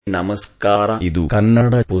ನಮಸ್ಕಾರ. ಇದು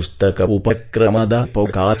ಕನ್ನಡ ಪುಸ್ತಕ ಉಪಕ್ರಮದ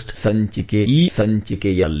ಪಾಡ್ಕಾಸ್ಟ್ ಸಂಚಿಕೆ. ಈ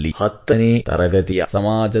ಸಂಚಿಕೆಯಲ್ಲಿ 10ನೇ ತರಗತಿಯ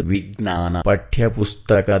ಸಮಾಜ ವಿಜ್ಞಾನ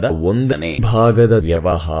ಪಠ್ಯಪುಸ್ತಕದ 1ನೇ ಭಾಗದ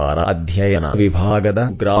ವ್ಯವಹಾರ ಅಧ್ಯಯನ ವಿಭಾಗದ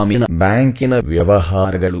ಗ್ರಾಮೀಣ ಬ್ಯಾಂಕಿನ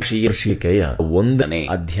ವ್ಯವಹಾರಗಳು ಶೀರ್ಷಿಕೆಯ 1ನೇ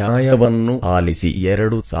ಅಧ್ಯಾಯವನ್ನು ಆಲಿಸಿ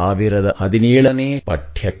 2017ನೇ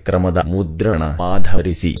ಪಠ್ಯಕ್ರಮದ ಮುದ್ರಣ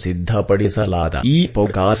ಆಧರಿಸಿ ಸಿದ್ಧಪಡಿಸಲಾದ ಈ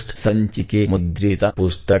ಪಾಡ್ಕಾಸ್ಟ್ ಸಂಚಿಕೆ ಮುದ್ರಿತ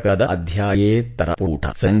ಪುಸ್ತಕದ ಅಧ್ಯಾಯೇತರ ಪುಟ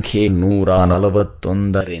ಸಂಖ್ಯೆ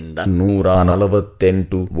 141ರಿಂದ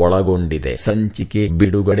 148 ಒಳಗೊಂಡಿದೆ. ಸಂಚಿಕೆ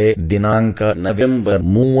ಬಿಡುಗಡೆ ದಿನಾಂಕ ನವೆಂಬರ್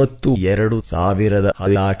 30, 2000.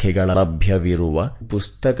 ಇಲಾಖೆಗಳ ಲಭ್ಯವಿರುವ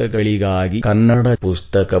ಪುಸ್ತಕಗಳಿಗಾಗಿ ಕನ್ನಡ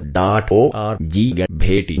ಪುಸ್ತಕ .org ಗೆ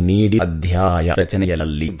ಭೇಟಿ ನೀಡಿ. ಅಧ್ಯಾಯ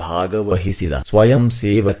ರಚನೆಯಲ್ಲಿ ಭಾಗವಹಿಸಿದ ಸ್ವಯಂ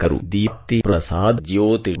ಸೇವಕರು ದೀಪ್ತಿ, ಪ್ರಸಾದ್,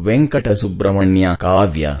 ಜ್ಯೋತಿ, ವೆಂಕಟಸುಬ್ರಹ್ಮಣ್ಯ,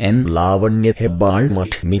 ಕಾವ್ಯ, ಎನ್, ಲಾವಣ್ಯ, ಹೆಬ್ಬಾಳ್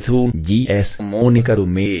ಮಠ್, ಮಿಥುನ್, ಜಿಎಸ್, ಮೋನಿಕರು,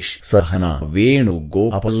 ಉಮೇಶ್, ಸಹನಾ,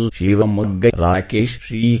 ವೆನುಗೋಪಾಲ್, ಶಿವಮೊಗ್ಗ, ರಾಕೇಶ್,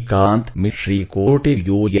 ಶ್ರೀಕಾಂತ್, ಮಿಶ್ರಿಕೋಟಿ,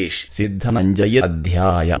 ಯೋಗೇಶ್, ಸಿದ್ದನಂಜಯ್ಯ.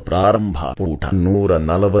 ಅಧ್ಯಾಯ ಪ್ರಾರಂಭ. ಪುಟ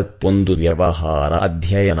 141 ವ್ಯವಹಾರ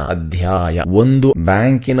ಅಧ್ಯಯನ. ಅಧ್ಯಾಯ 1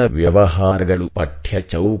 ಬ್ಯಾಂಕಿನ ವ್ಯವಹಾರಗಳು. ಪಠ್ಯ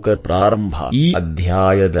ಚೌಕ. ಪ್ರಾರಂಭ. ಈ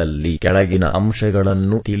ಅಧ್ಯಾಯದಲ್ಲಿ ಕೆಳಗಿನ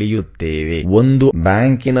ಅಂಶಗಳನ್ನು ತಿಳಿಯುತ್ತೇವೆ. 1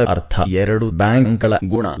 ಬ್ಯಾಂಕಿನ ಅರ್ಥ. 2 ಬ್ಯಾಂಕ್ಗಳ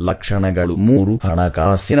ಗುಣ ಲಕ್ಷಣಗಳು. 3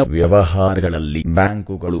 ಹಣಕಾಸಿನ ವ್ಯವಹಾರಗಳಲ್ಲಿ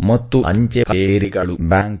ಬ್ಯಾಂಕುಗಳು ಮತ್ತು ಅಂಚೆ ಕಚೇರಿಗಳು.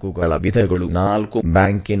 ಬ್ಯಾಂಕುಗಳ ವಿಧಗಳು. 4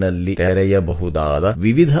 ಬ್ಯಾಂಕಿನಲ್ಲಿ ತೆರೆಯಬಹುದಾದ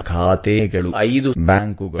ವಿವಿಧ ಖಾತೆಗಳು. 5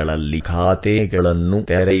 ಬ್ಯಾಂಕುಗಳಲ್ಲಿ ಖಾತೆಗಳನ್ನು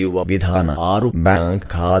ತೆರೆಯುವ ವಿಧಾನ. 6 ಬ್ಯಾಂಕ್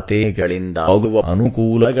ಖಾತೆಗಳಿಂದ ಆಗುವ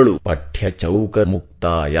ಅನುಕೂಲಗಳು. ಪಠ್ಯ ಚೌಕ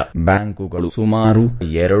ಮುಕ್ತಾಯ. ಬ್ಯಾಂಕುಗಳು ಸುಮಾರು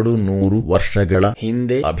 200 ವರ್ಷಗಳ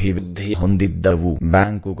ಹಿಂದೆ ಅಭಿವೃದ್ಧಿ ಹೊಂದಿದ್ದವು.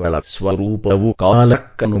 ಬ್ಯಾಂಕುಗಳ ಸ್ವರೂಪವು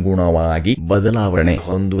ಕಾಲಕ್ಕನುಗುಣವಾಗಿ ಬದಲಾವಣೆ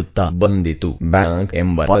ಹೊಂದುತ್ತಾ ಬಂದಿತು. ಬ್ಯಾಂಕ್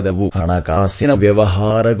ಎಂಬ ಪದವು ಹಣಕಾಸಿನ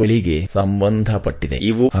ವ್ಯವಹಾರಗಳಿಗೆ ಸಂಬಂಧಪಟ್ಟಿದೆ.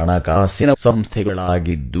 ಇವು ಹಣಕಾಸಿನ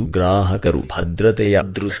ಸಂಸ್ಥೆಗಳಾಗಿದ್ದು ಗ್ರಾಹಕರು ಭದ್ರತೆಯ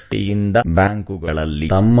ದೃಷ್ಟಿಯಿಂದ ಬ್ಯಾಂಕುಗಳಲ್ಲಿ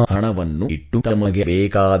ತಮ್ಮ ಹಣವನ್ನು ಇಟ್ಟು ತಮಗೆ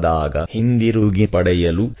ಬೇಕಾದಾಗ ಹಿಂದಿರುಗಿ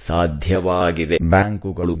ಪಡೆಯಲು ಸಾಧ್ಯವಾಗಿದೆ.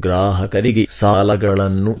 ಬ್ಯಾಂಕುಗಳು ಗ್ರಾಹಕರಿಗೆ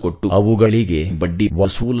ಸಾಲಗಳನ್ನು ಕೊಟ್ಟು ಅವುಗಳಿಗೆ ಬಡ್ಡಿ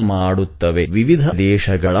ವಸೂಲು ಮಾಡುತ್ತವೆ. ವಿವಿಧ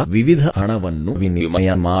ದೇಶಗಳ ವಿವಿಧ ಹಣವನ್ನು ವಿನಿಮಯ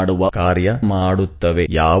ಮಾಡುವ ಕಾರ್ಯ ಮಾಡುತ್ತವೆ.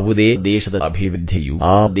 ಯಾವುದೇ ದೇಶದ ಅಭಿವೃದ್ಧಿಯು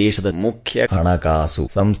ಆ ದೇಶದ ಮುಖ್ಯ ಹಣಕಾಸು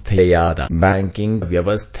ಸಂಸ್ಥೆಯಾದ ಬ್ಯಾಂಕಿಂಗ್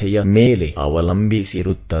ವ್ಯವಸ್ಥೆಯ ಮೇಲೆ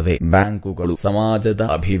ಅವಲಂಬಿಸಿರುತ್ತದೆ. ಬ್ಯಾಂಕುಗಳು ಸಮಾಜದ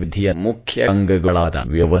ಅಭಿವೃದ್ಧಿಯ ಮುಖ್ಯ ಅಂಗಗಳಾದ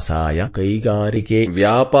ವ್ಯವಸಾಯ, ಕೈಗಾರಿಕೆ,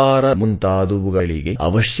 ವ್ಯಾಪಾರ ಮುಂತಾದವುಗಳಿಗೆ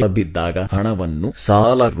ಅವಶ್ಯ ಬಿದ್ದಾಗ ಹಣವನ್ನು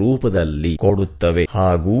ಸಾಲ ರೂಪದಲ್ಲಿ ಕೊಡುತ್ತವೆ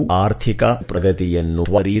ಹಾಗೂ ಆರ್ಥಿಕ ಪ್ರಗತಿಯನ್ನು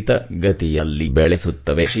ತ್ವರಿತ ಗತಿಯಲ್ಲಿ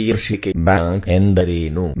ಬೆಳೆಸುತ್ತವೆ. ಶೀರ್ಷಿಕೆ. ಬ್ಯಾಂಕ್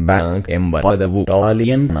ಎಂದರೇನು? ಬ್ಯಾಂಕ್ ಎಂಬ ಪದವು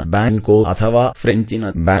ಇಟಾಲಿಯನ್ ಬ್ಯಾಂಕೋ ಅಥವಾ ಫ್ರೆಂಚಿನ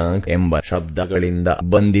ಬ್ಯಾಂಕ್ ಎಂಬ ಶಬ್ದಗಳಿಂದ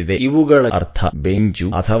ಬಂದಿದೆ. ಇವುಗಳ ಅರ್ಥ ಬೆಂಚು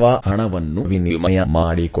ಅಥವಾ ಹಣವನ್ನು ವಿನಿಮಯ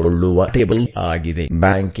ಮಾಡಿಕೊಳ್ಳುವ ಟೇಬಲ್ ಆಗಿದೆ.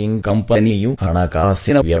 ಬ್ಯಾಂಕಿಂಗ್ ಕಂಪನಿಯು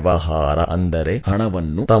ಹಣಕಾಸಿನ ವ್ಯವಹಾರ ಅಂದರೆ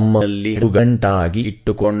ಹಣವನ್ನು ತಮ್ಮಲ್ಲಿ ಹುಡುಗಂಟಾಗಿ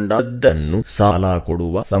ಇಟ್ಟುಕೊಂಡದ್ದನ್ನು ಸಾಲ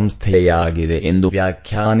ಕೊಡುವ ಸಂಸ್ಥೆಯಾಗಿದೆ ಎಂದು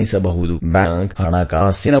ವ್ಯಾಖ್ಯಾನಿಸಬಹುದು. ಬ್ಯಾಂಕ್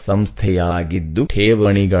ಹಣಕಾಸಿನ ಸಂಸ್ಥೆಯಾಗಿದ್ದು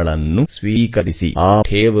ಠೇವಣಿಗಳನ್ನು ಸ್ವೀಕರಿಸಿ ಆ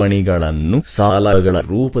ಠೇವಣಿಗಳನ್ನು ಸಾಲಗಳ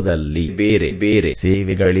ರೂಪದಲ್ಲಿ ಬೇರೆ ಬೇರೆ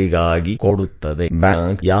ಸೇವೆಗಳಿಗಾಗಿ ಕೊಡುತ್ತದೆ.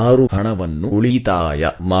 ಬ್ಯಾಂಕ್ ಯಾರು ಹಣವನ್ನು ಉಳಿತಾಯ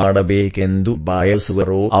ಮಾಡಬೇಕೆಂದು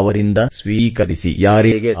ಬಯಸುವರೋ ಅವರಿಂದ ಸ್ವೀಕರಿಸಿ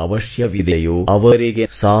ಯಾರಿಗೆ ಅವಶ್ಯವಿದೆಯೋ ಅವರಿಗೆ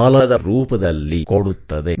ಸಾಲದ ರೂಪದಲ್ಲಿ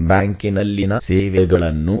ಕೊಡುತ್ತದೆ. ಬ್ಯಾಂಕಿನಲ್ಲಿನ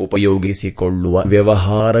ಸೇವೆಗಳನ್ನು ಉಪಯೋಗಿಸಿಕೊಳ್ಳುವ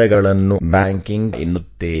ವ್ಯವಹಾರಗಳನ್ನು ಬ್ಯಾಂಕಿಂಗ್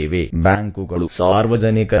ಎನ್ನುತ್ತೇವೆ. ಬ್ಯಾಂಕುಗಳು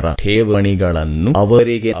ಸಾರ್ವಜನಿಕರ ಠೇವಣಿಗಳನ್ನು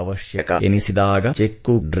ಅವರಿಗೆ ಅವಶ್ಯಕ ಎನಿಸಿದಾಗ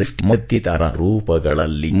ಚೆಕ್ಕು, ಡ್ರಿಫ್ಟ್ ಮತ್ತಿತರ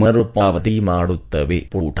ರೂಪಗಳಲ್ಲಿ ಮರುಪಾವತಿ ಮಾಡುತ್ತವೆ.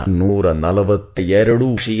 ಪುಟ 142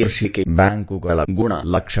 ಶೀರ್ಷಿಕೆ. ಬ್ಯಾಂಕುಗಳ ಗುಣ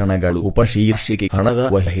ಲಕ್ಷಣಗಳು. ಉಪಶೀರ್ಷಿಕೆ. ಹಣದ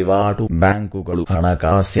ವಹಿವಾಟು. ಬ್ಯಾಂಕುಗಳು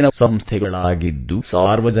ಹಣಕಾಸಿನ ಸಂಸ್ಥೆಗಳಾಗಿದ್ದು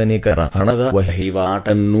ಸಾರ್ವಜನಿಕರ ಹಣದ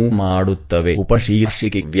ವಹಿವಾಟನ್ನು ಮಾಡುತ್ತವೆ.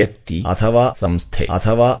 ಉಪಶೀರ್ಷಿಕೆ. ವ್ಯಕ್ತಿ ಅಥವಾ ಸಂಸ್ಥೆ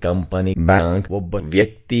ಅಥವಾ ಕಂಪನಿ. ಬ್ಯಾಂಕ್ ಒಬ್ಬ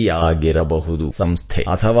ವ್ಯಕ್ತಿಯಾಗಿರಬಹುದು, ಸಂಸ್ಥೆ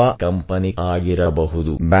ಅಥವಾ ಕಂಪನಿ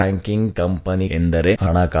ಆಗಿರಬಹುದು. ಬ್ಯಾಂಕಿಂಗ್ ಕಂಪನಿ ಎಂದರೆ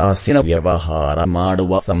ಹಣಕಾಸಿನ ವ್ಯವಹಾರ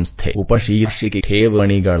ಮಾಡುವ ಸಂಸ್ಥೆ. ಉಪಶೀರ್ಷಿಕೆ.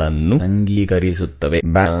 ಠೇವಣಿಗಳನ್ನು ಅಂಗೀಕರಿಸುತ್ತವೆ.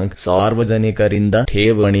 ಬ್ಯಾಂಕ್ ಸಾರ್ವಜನಿಕರಿಂದ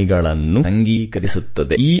ಠೇವಣಿಗಳನ್ನು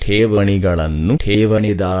ಅಂಗೀಕರಿಸುತ್ತದೆ. ಈ ಠೇವಣಿಗಳನ್ನು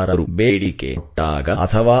ಠೇವಣಿದಾರರು ಬೇಡಿಕೆ ಕೊಟ್ಟಾಗ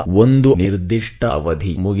ಅಥವಾ ಒಂದು ನಿರ್ದಿಷ್ಟ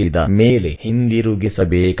ಅವಧಿ ಮುಗಿದ ಮೇಲೆ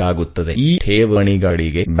ಹಿಂದಿರುಗಿಸಬೇಕಾಗುತ್ತದೆ. ಈ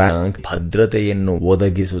ಠೇವಣಿಗಳಿಗೆ ಬ್ಯಾಂಕ್ ಭದ್ರತೆಯನ್ನು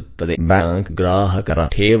ಒದಗಿಸುತ್ತದೆ. ಬ್ಯಾಂಕ್ ಗ್ರಾಹಕರ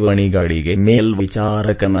ಠೇವಣಿಗಳಿಗೆ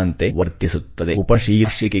ಮೇಲ್ವಿಚಾರಕನಂತೆ ವರ್ತಿಸುತ್ತದೆ.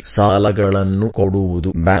 ಉಪಶೀರ್ಷಿಕೆ. ಸಾಲಗಳನ್ನು ಕೊಡುವುದು.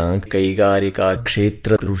 ಬ್ಯಾಂಕ್ ಕೈಗಾರಿಕೆ ಕೈಗಾರಿಕಾ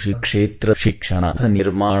ಕ್ಷೇತ್ರ, ಕೃಷಿ ಕ್ಷೇತ್ರ, ಶಿಕ್ಷಣ,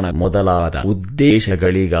 ನಿರ್ಮಾಣ ಮೊದಲಾದ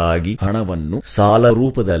ಉದ್ದೇಶಗಳಿಗಾಗಿ ಹಣವನ್ನು ಸಾಲ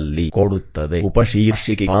ರೂಪದಲ್ಲಿ ಕೊಡುತ್ತದೆ.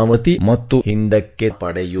 ಉಪಶೀರ್ಷಿಕೆ ಪಾವತಿ ಮತ್ತು ಹಿಂದಕ್ಕೆ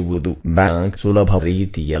ಪಡೆಯುವುದು. ಬ್ಯಾಂಕ್ ಸುಲಭ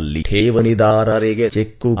ರೀತಿಯಲ್ಲಿ ಠೇವಣಿದಾರರಿಗೆ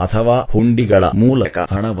ಚೆಕ್ಕು ಅಥವಾ ಹುಂಡಿಗಳ ಮೂಲಕ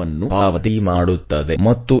ಹಣವನ್ನು ಪಾವತಿ ಮಾಡುತ್ತದೆ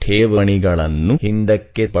ಮತ್ತು ಠೇವಣಿಗಳನ್ನು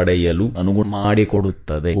ಹಿಂದಕ್ಕೆ ಪಡೆಯಲು ಅನುವು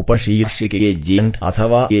ಮಾಡಿಕೊಡುತ್ತದೆ. ಉಪಶೀರ್ಷಿಕೆ ಏಜೆಂಟ್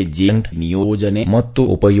ಅಥವಾ ಏಜೆಂಟ್ ನಿಯೋಜನೆ ಮತ್ತು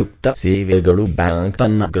ಉಪಯುಕ್ತ ಸೇವೆಗಳು. ಬ್ಯಾಂಕ್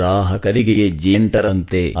ತನ್ನ ಗ್ರಾಹಕರಿಗೆ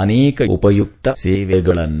ಏಜೆಂಟರಂತೆ ಅನೇಕ ಉಪಯುಕ್ತ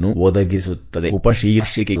ಸೇವೆಗಳನ್ನು ಒದಗಿಸುತ್ತದೆ.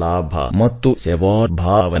 ಉಪಶೀರ್ಷಿಕೆ ಲಾಭ ಮತ್ತು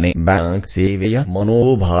ಸೇವಾಭಾವನೆ. ಬ್ಯಾಂಕ್ ಸೇವೆಯ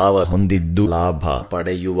ಮನೋಭಾವ ಹೊಂದಿದ್ದು ಲಾಭ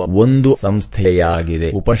ಪಡೆಯುವ ಒಂದು ಸಂಸ್ಥೆಯಾಗಿದೆ.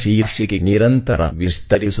 ಉಪಶೀರ್ಷಿಕೆ ನಿರಂತರ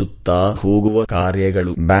ವಿಸ್ತರಿಸುತ್ತಾ ಹೋಗುವ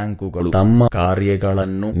ಕಾರ್ಯಗಳು. ಬ್ಯಾಂಕುಗಳು ತಮ್ಮ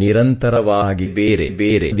ಕಾರ್ಯಗಳನ್ನು ನಿರಂತರವಾಗಿ ಬೇರೆ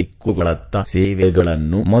ಬೇರೆ ದಿಕ್ಕುಗಳತ್ತ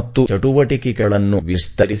ಸೇವೆಗಳನ್ನು ಮತ್ತು ಚಟುವಟಿಕೆಗಳನ್ನು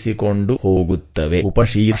ವಿಸ್ತರಿಸಿಕೊಂಡು ಹೋಗುತ್ತವೆ.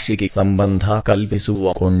 ಉಪಶೀರ್ಷಿಕೆ ಸಂಬಂಧ ಕಲ್ಪಿಸುವ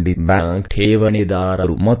ಕೊಂಡಿ. ಬ್ಯಾಂಕ್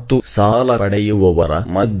ಠೇವಣಿದಾರರು ಮತ್ತು ಸಾಲ ಪಡೆಯುವವರ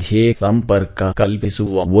ಮಧ್ಯೆ ಸಂಪರ್ಕ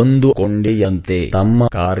ಕಲ್ಪಿಸುವ ಒಂದು ಕೊಂಡಿಯಂತೆ ತಮ್ಮ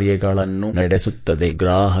ಕಾರ್ಯಗಳನ್ನು ನಡೆಸುತ್ತದೆ.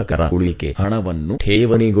 ಗ್ರಾಹಕರ ಉಳಿಕೆ ಹಣವನ್ನು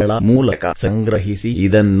ಠೇವಣಿಗಳ ಮೂಲಕ ಸಂಗ್ರಹಿಸಿ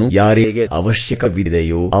ಇದನ್ನು ಯಾರಿಗೆ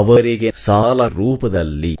ಅವಶ್ಯಕವಿದೆಯೋ ಅವರಿಗೆ ಸಾಲ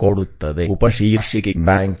ರೂಪದಲ್ಲಿ ಕೊಡುತ್ತದೆ. ಉಪಶೀರ್ಷಿಕೆ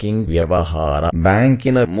ಬ್ಯಾಂಕಿಂಗ್ ವ್ಯವಹಾರ.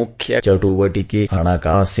 ಬ್ಯಾಂಕಿನ ಮುಖ್ಯ ಚಟುವಟಿಕೆ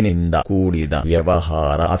ಹಣಕಾಸಿನಿಂದ ಕೂಡಿದ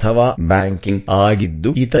ವ್ಯವಹಾರ ಅಥವಾ ಬ್ಯಾಂಕಿಂಗ್ ಆಗಿದ್ದು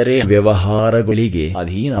ಇತರೆ ವ್ಯವಹಾರಗಳಿಗೆ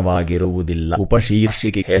ಅಧೀನವಾಗಿರುವುದಿಲ್ಲ.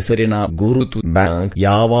 ಉಪಶೀರ್ಷಿಕೆ ಹೆಸರಿನ ಗುರುತು. ಬ್ಯಾಂಕ್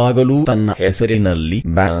ಯಾವಾಗಲೂ ತನ್ನ ಹೆಸರಿನಲ್ಲಿ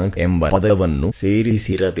ಬ್ಯಾಂಕ್ ಎಂಬ ಪದವನ್ನು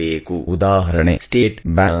ಸೇರಿಸಿರಬೇಕು. ಉದಾಹರಣೆ state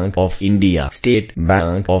bank of India, state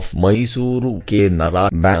bank of Mysuru, Canara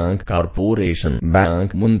bank, corporation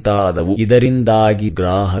bank ಮುಂತಾದವು. ಇದರಿಂದಾಗಿ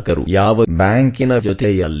ಗ್ರಾಹಕರು ಯಾವ ಬ್ಯಾಂಕಿನ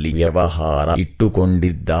ಜೊತೆಯಲ್ಲಿ ವ್ಯವಹಾರ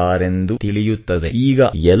ಇಟ್ಟುಕೊಂಡಿದ್ದಾರೆಂದು ತಿಳಿಯುತ್ತದೆ. ಈಗ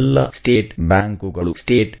ಎಲ್ಲ ಸ್ಟೇಟ್ ಬ್ಯಾಂಕುಗಳು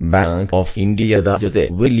ಸ್ಟೇಟ್ ಬ್ಯಾಂಕ್ ಆಫ್ ಇಂಡಿಯಾದ ಜೊತೆ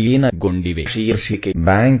ವಿಲೀನಗೊಂಡಿವೆ. ಶೀರ್ಷಿಕೆ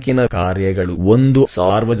ಬ್ಯಾಂಕಿನ ಕಾರ್ಯಗಳು. ಒಂದು,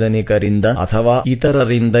 ಸಾರ್ವಜನಿಕರಿಂದ ಅಥವಾ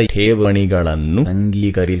ಇತರರಿಂದ ಠೇವಣಿಗಳನ್ನು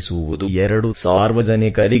ಅಂಗೀಕರಿಸುವುದು. ಎರಡು,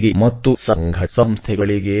 ಸಾರ್ವಜನಿಕರಿಗೆ ಮತ್ತು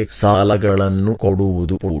ಸಂಸ್ಥೆಗಳಿಗೆ ಸಾಲಗಳನ್ನು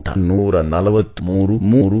ಕೊಡುವುದು. ಪುಟ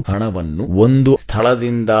 143. ಹಣವನ್ನು ಒಂದು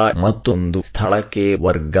ಸ್ಥಳದಿಂದ ಮತ್ತೊಂದು ಸ್ಥಳಕ್ಕೆ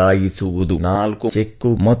ವರ್ಗಾಯಿಸುವುದು. 4, ಚೆಕ್ಕು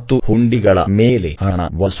ಮತ್ತು ಹುಂಡಿಗಳ ಮೇಲೆ ಹಣ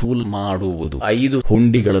ವಸೂಲು ಮಾಡುವುದು. 5,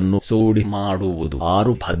 ಹುಂಡಿಗಳನ್ನು ಸೋಡಿ ಮಾಡುವುದು.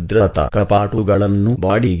 6, ಭದ್ರತಾ ಕಪಾಟುಗಳನ್ನು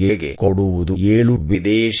ಬಾಡಿಗೆಗೆ ಕೊಡುವುದು. 7,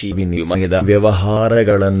 ವಿದೇಶಿ ವಿನಿಮಯದ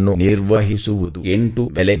ವ್ಯವಹಾರಗಳನ್ನು ನಿರ್ವಹಿಸುವುದು. 8,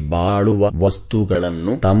 ಬೆಲೆ ಬಾಳುವ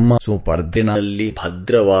ವಸ್ತುಗಳನ್ನು ತಮ್ಮ ಸುಪರ್ದಿನಲ್ಲಿ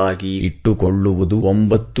ಭದ್ರವಾಗಿ ಇಟ್ಟುಕೊಳ್ಳುವುದು.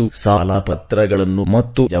 9, ಸಾಲ ಪತ್ರಗಳನ್ನು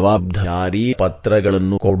ಮತ್ತು ಜವಾಬ್ದಾರಿ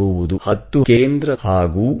ಪತ್ರಗಳನ್ನು ಕೊಡುವುದು. 10, ಕೇಂದ್ರ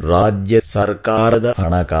ಹಾಗೂ ರಾಜ್ಯ ಸರ್ಕಾರದ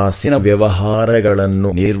ಹಣಕಾಸಿನ ವ್ಯವಹಾರಗಳನ್ನು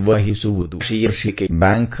ನಿರ್ವಹಿಸುವುದು. ಶೀರ್ಷಿಕೆ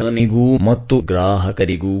ಬ್ಯಾಂಕನಿಗೂ ಮತ್ತು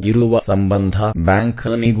ಗ್ರಾಹಕರಿಗೂ ಇರುವ ಸಂಬಂಧ.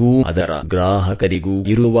 ಬ್ಯಾಂಕನಿಗೂ ಅದರ ಗ್ರಾಹಕರಿಗೂ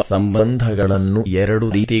ಇರುವ ಸಂಬಂಧಗಳನ್ನು ಎರಡು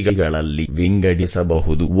ರೀತಿಗಳಲ್ಲಿ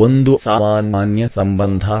ವಿಂಗಡಿಸಬಹುದು. 1, ಸಾಮಾನ್ಯ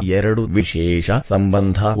ಸಂಬಂಧ. 2, ವಿಶೇಷ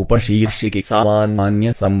ಸಂಬಂಧ. ಉಪಶೀರ್ಷಿಕೆ ಸಾಮಾನ್ಯ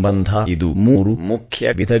ಸಂಬಂಧ. ಇದು 3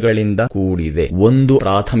 ಮುಖ್ಯ ವಿಧಗಳಿಂದ ಕೂಡಿದೆ. 1,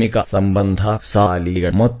 ಪ್ರಾಥಮಿಕ ಸಂಬಂಧ, ಸಾಲಿಗ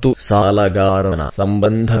ಮತ್ತು ಸಾಲಗಾರನ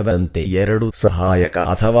ಸಂಬಂಧದಂತೆ. 2, ಸಹಾಯಕ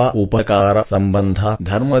ಅಥವಾ ಉಪಕಾರ ಸಂಬಂಧ,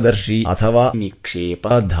 ಧರ್ಮದರ್ಶಿ ಅಥವಾ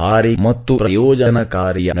ನಿಕ್ಷೇಪಧಾರಿ ಮತ್ತು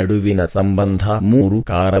ಪ್ರಯೋಜನಕಾರಿಯ ನಡುವಿನ ಸಂಬಂಧ. 3,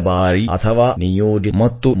 ಕಾರಬಾರಿ ಅಥವಾ ನಿಯೋಜಿತ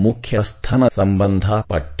ಮತ್ತು ಮುಖ್ಯಸ್ಥನ ಸಂಬಂಧ.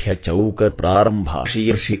 ಪಠ್ಯ ಚೌಕ ಪ್ರಾರಂಭ.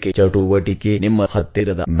 ಶೀರ್ಷಿಕೆ ಚಟುವಟಿಕೆ. ನಿಮ್ಮ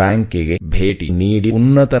ಹತ್ತಿರದ ಬ್ಯಾಂಕಿಗೆ ಭೇಟಿ ನೀಡಿ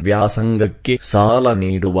ಉನ್ನತ ವ್ಯಾಸಂಗಕ್ಕೆ ಸಾಲ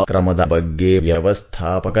ನೀಡುವ ಕ್ರಮದ ಬಗ್ಗೆ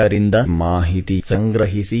ವ್ಯವಸ್ಥಾಪಕರಿಂದ ಮಾಹಿತಿ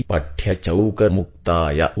ಸಂಗ್ರಹಿಸಿ. ಪಠ್ಯ ಚೌಕ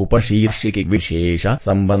ಮುಕ್ತಾಯ. ಉಪಶೀರ್ಷಿಕೆ ವಿಶೇಷ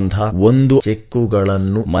ಸಂಬಂಧ. 1,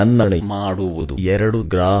 ಚೆಕ್ಕುಗಳನ್ನು ಮನ್ನಣೆ ಮಾಡುವುದು. 2,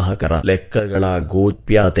 ಗ್ರಾಹಕರ ಲೆಕ್ಕಗಳ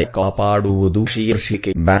ಗೋಪ್ಯತೆ ಕಾಪಾಡುವುದು.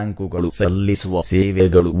 ಶೀರ್ಷಿಕೆ ಬ್ಯಾಂಕುಗಳು ಸಲ್ಲಿಸುವ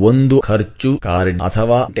ಸೇವೆಗಳು. 1, ಖರ್ಚು ಕಾರ್ಡ್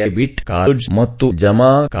ಅಥವಾ ಡೆಬಿಟ್ ಕಾರ್ಡ್ ಮತ್ತು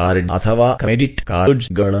ಜಮಾ ಕಾರ್ಡ್ ಅಥವಾ ಕ್ರೆಡಿಟ್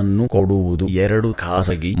ಕಾರ್ಡ್ಗಳನ್ನು ಕೊಡುವುದು. 2,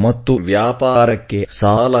 ಖಾಸಗಿ ಮತ್ತು ವ್ಯಾಪಾರಕ್ಕೆ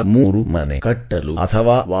ಸಾಲ. 3, ಮನೆ ಕಟ್ಟಲು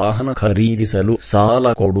ಅಥವಾ ವಾಹನ ಖರೀದಿಸಲು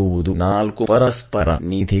ಸಾಲ ಕೊಡುವುದು. 4, ಪರಸ್ಪರ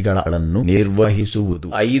ನಿಧಿಗಳನ್ನು ನಿರ್ವಹಿಸುವುದು.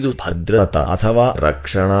 5, ಭದ್ರತಾ ಅಥವಾ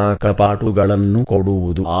ರಕ್ಷಣಾ ಕಪಾಟುಗಳನ್ನು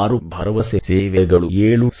ಕೊಡುವುದು. 6, ಭರವಸೆ ಸೇವೆಗಳು.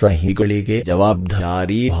 7, ಸಹಿಗಳಿಗೆ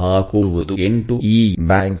ಜವಾಬ್ದಾರಿ ಹಾಕುವುದು. 8, ಇ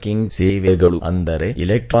ಬ್ಯಾಂಕಿಂಗ್ ಸೇವೆಗಳು ಅಂದರೆ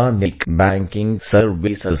ಇಲೆಕ್ಟ್ರಾನಿಕ್ ಬ್ಯಾಂಕಿಂಗ್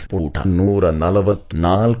ಸರ್ವಿಸಸ್. ಪುಟ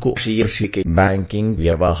 144. ಶೀರ್ಷಿಕೆ ಬ್ಯಾಂಕಿಂಗ್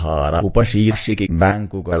ವ್ಯವಹಾರ. ಉಪಶೀರ್ಷಿಕೆ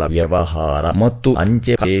ಬ್ಯಾಂಕುಗಳ ವ್ಯವಹಾರ ಮತ್ತು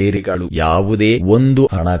ಅಂಚೆ ಕಚೇರಿಗಳು. ಯಾವುದೇ ಒಂದು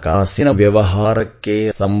ಹಣಕಾಸಿನ ವ್ಯವಹಾರಕ್ಕೆ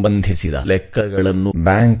ಸಂಬಂಧಿಸಿದ ಲೆಕ್ಕಗಳನ್ನು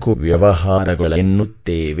ಬ್ಯಾಂಕು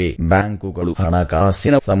ವ್ಯವಹಾರಗಳೆನ್ನುತ್ತೇವೆ. ಬ್ಯಾಂಕುಗಳು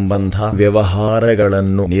ಹಣಕಾಸಿನ ಸಂಬಂಧ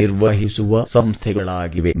ವ್ಯವಹಾರಗಳನ್ನು ನಿರ್ವಹಿಸುವ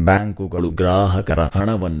ಸಂಸ್ಥೆಗಳಾಗಿವೆ. ಬ್ಯಾಂಕುಗಳು ಗ್ರಾಹಕರ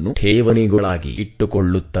ಹಣವನ್ನು ಠೇವಣಿಗಳಾಗಿ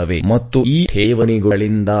ಇಟ್ಟುಕೊಳ್ಳುತ್ತವೆ ಮತ್ತು ಈ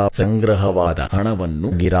ಠೇವಣಿಗಳಿಂದ ಸಂಗ್ರಹವಾದ ಹಣವನ್ನು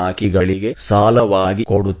ಗಿರಾಕಿಗಳಿಗೆ ಸಾಲವಾಗಿ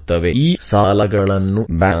ಕೊಡುತ್ತವೆ. ಈ ಸಾಲಗಳನ್ನು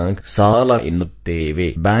ಬ್ಯಾಂಕ್ ಸಾಲ ಎನ್ನುತ್ತೇವೆ.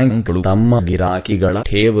 ಬ್ಯಾಂಕ್ಗಳು ತಮ್ಮ ಗಿರಾಕಿಗಳ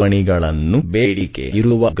ಠೇವಣಿಗಳನ್ನು ಬೇಡಿಕೆ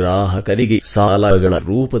ಇರುವ ಗ್ರಾಹಕರಿಗೆ ಸಾಲಗಳ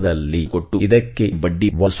ರೂಪದಲ್ಲಿ ಕೊಟ್ಟು ಇದಕ್ಕೆ ಬಡ್ಡಿ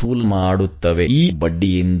ವಸೂಲು ಮಾಡುತ್ತವೆ. ಈ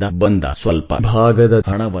ಬಡ್ಡಿಯಿಂದ ಬಂದ ಸ್ವಲ್ಪ ಭಾಗದ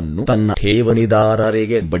ಹಣವನ್ನು ತನ್ನ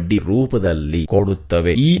ಠೇವಣಿದಾರರಿಗೆ ಬಡ್ಡಿ ರೂಪದಲ್ಲಿ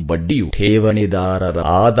ಕೊಡುತ್ತವೆ. ಈ ಬಡ್ಡಿಯು ಠೇವಣಿದಾರರ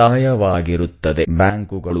ಆದಾಯವಾಗಿರುತ್ತದೆ.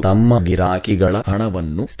 ಬ್ಯಾಂಕುಗಳು ತಮ್ಮ ಗಿರಾಕಿಗಳ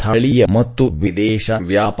ಹಣವನ್ನು ಸ್ಥಳೀಯ ಮತ್ತು ವಿದೇಶ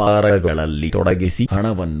ವ್ಯಾಪಾರಗಳಲ್ಲಿ ತೊಡಗಿಸಿ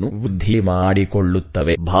ಹಣವನ್ನು ವೃದ್ಧಿ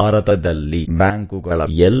ಮಾಡಿಕೊಳ್ಳುತ್ತವೆ. ಭಾರತದಲ್ಲಿ ಬ್ಯಾಂಕುಗಳ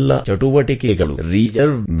ಎಲ್ಲ ಚಟುವಟಿಕೆಗಳು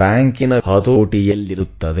ರಿಸರ್ವ್ ಬ್ಯಾಂಕಿನ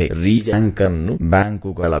ಹತೋಟಿಯಲ್ಲಿರುತ್ತದೆ. ರಿಸರ್ವ್ ಅನ್ನು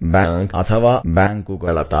ಬ್ಯಾಂಕುಗಳ ಬ್ಯಾಂಕ್ ಅಥವಾ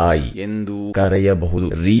ಬ್ಯಾಂಕುಗಳ ತಾಯಿ ಎಂದು ಕರೆಯಬಹುದು.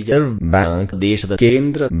 ರಿಸರ್ವ್ ಬ್ಯಾಂಕ್ ದೇಶದ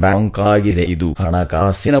ಕೇಂದ್ರ ಬ್ಯಾಂಕ್ ಆಗಿದೆ. ಇದು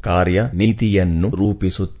ಹಣಕಾಸಿನ ಕಾರ್ಯ ನೀತಿಯನ್ನು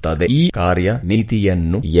ರೂಪಿಸುತ್ತದೆ. ಈ ಕಾರ್ಯ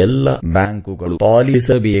ನೀತಿಯನ್ನು ಎಲ್ಲ ಬ್ಯಾಂಕುಗಳು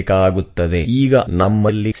ಪಾಲಿಸಬೇಕಾಗುತ್ತದೆ. ಈಗ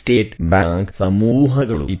ನಮ್ಮಲ್ಲಿ ಸ್ಟೇಟ್ ಬ್ಯಾಂಕ್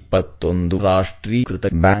ಸಮೂಹಗಳು 21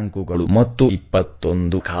 ರಾಷ್ಟ್ರೀಕೃತ ಬ್ಯಾಂಕುಗಳು ಮತ್ತು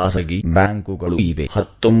 21 ಖಾಸಗಿ ಬ್ಯಾಂಕುಗಳು ಇವೆ.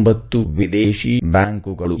 19 ವಿದೇಶಿ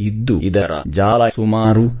ಬ್ಯಾಂಕುಗಳು ಇದ್ದು ಇದರ ಜಾಲ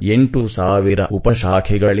ಸುಮಾರು 8,000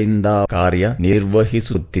 ಉಪಶಾಖೆಗಳಿಂದ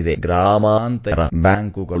ಕಾರ್ಯನಿರ್ವಹಿಸುತ್ತಿದೆ. ಗ್ರಾಮಾಂತರ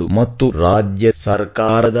ಬ್ಯಾಂಕುಗಳು ಮತ್ತು ರಾಜ್ಯ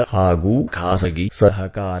ಸರ್ಕಾರದ ಹಾಗೂ ಖಾಸಗಿ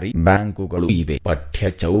ಸಹಕಾರಿ ಬ್ಯಾಂಕುಗಳು ಇವೆ.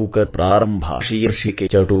 ಪಠ್ಯ ಚೌಕ ಪ್ರಾರಂಭ ಶೀರ್ಷಿಕೆ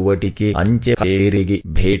ಚಟುವಟಿಕೆ ಅಂಚೆ ಕಚೇರಿಗೆ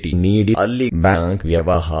ಭೇಟಿ ನೀಡಿ ಅಲ್ಲಿ ಬ್ಯಾಂಕ್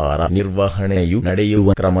ವ್ಯವಹಾರ ನಿರ್ವಹಣೆಯು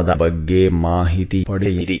ನಡೆಯುವ ಕ್ರಮದ ಬಗ್ಗೆ ಮಾಹಿತಿ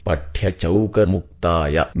ಪಡೆಯಿರಿ. ಪಠ್ಯ ಚೌಕ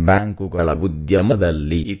ಮುಕ್ತಾಯ ಬ್ಯಾಂಕುಗಳ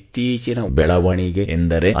ಉದ್ಯಮದಲ್ಲಿ ಇತ್ತೀಚಿನ ಬೆಳವಣಿಗೆ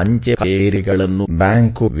ಎಂದರೆ ಅಂಚೆ ಕಚೇರಿಗಳನ್ನು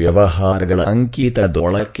ಬ್ಯಾಂಕು ವ್ಯವಹಾರಗಳ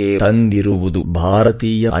ಅಂಕಿತದೊಳಕ್ಕೆ ತಂದಿರುವುದು.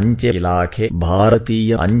 ಭಾರತೀಯ ಅಂಚೆ ಇಲಾಖೆ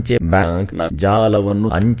ಭಾರತೀಯ ಅಂಚೆ ಬ್ಯಾಂಕ್ ನ ಜಾಲವನ್ನು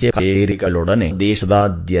ಅಂಚೆ ಕಚೇರಿಗಳೊಡನೆ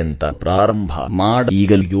ದೇಶದಾದ್ಯಂತ ಪ್ರಾರಂಭ ಮಾಡಿ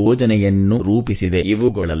ಈಗಲೂ ಯೋಜನೆಯನ್ನು ರೂಪಿಸಿದೆ.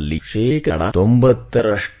 ಇವುಗಳಲ್ಲಿ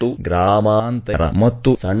 90% ಗ್ರಾಮಾಂತರ ಮತ್ತು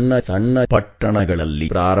ಸಣ್ಣ ಪಟ್ಟಣಗಳಲ್ಲಿ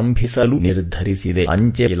ಪ್ರಾರಂಭಿಸಲು ನಿರ್ಧರಿಸಿದೆ.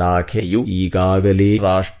 ಅಂಚೆ ಇಲಾಖೆಯು ಈಗಾಗಲೇ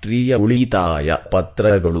ರಾಷ್ಟ್ರೀಯ ಉಳಿತಾಯ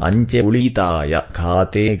ಪತ್ರಗಳು, ಅಂಚೆ ಉಳಿತಾಯ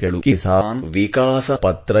ಖಾತೆಗಳು, ಕಿಸಾನ್ ವಿಕಾಸ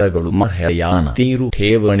ಪತ್ರಗಳು, ಮಹಾಯಾನ ತೀರು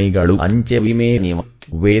ಠೇವಣಿಗಳು, ಅಂಚೆ ವಿಮೆ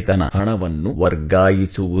ವೇತನ ಹಣವನ್ನು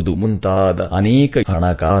ವರ್ಗಾಯಿಸುವುದು ಮುಂತಾದ ಅನೇಕ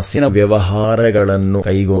ಹಣಕಾಸಿನ ವ್ಯವಹಾರಗಳನ್ನು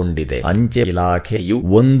ಕೈಗೊಂಡಿದೆ. ಅಂಚೆ ಇಲಾಖೆಯು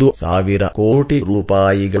 1,000 ಕೋಟಿ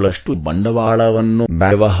ರೂಪಾಯಿಗಳಷ್ಟು ಬಂಡವಾಳವನ್ನು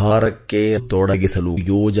ವ್ಯವಹಾರಕ್ಕೆ ತೊಡಗಿಸಲು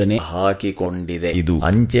ಯೋಜನೆ ಹಾಕಿಕೊಂಡಿದೆ. ಇದು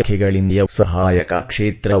ಅಂಚೆಗಳಿಂದ ಸಹಾಯಕ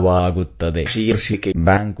ಕ್ಷೇತ್ರವಾಗುತ್ತದೆ. ಶೀರ್ಷಿಕೆ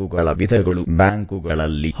ಬ್ಯಾಂಕುಗಳ ವಿಧಗಳು.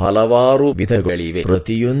 ಬ್ಯಾಂಕುಗಳಲ್ಲಿ ಹಲವಾರು ವಿಧಗಳಿವೆ.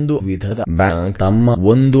 ಪ್ರತಿಯೊಂದು ವಿಧದ ಬ್ಯಾಂಕ್ ತಮ್ಮ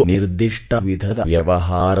ಒಂದು ನಿರ್ದಿಷ್ಟ ವಿಧದ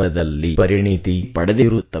ವ್ಯವಹಾರದಲ್ಲಿ ಪರಿಣಿತಿ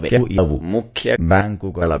ಪಡೆದಿರುತ್ತವೆ. ಇವು ಮುಖ್ಯ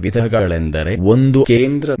ಬ್ಯಾಂಕುಗಳ ವಿಧಗಳೆಂದರೆ: 1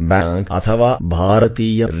 ಕೇಂದ್ರ ಬ್ಯಾಂಕ್ ಅಥವಾ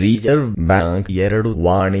ಭಾರತೀಯ ರಿಸರ್ವ್ ಬ್ಯಾಂಕ್, 2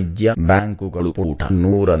 ವಾಣಿಜ್ಯ ಬ್ಯಾಂಕುಗಳು,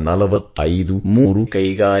 145, 3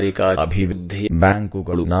 ಕೈಗಾರಿಕಾ ಅಭಿವೃದ್ಧಿ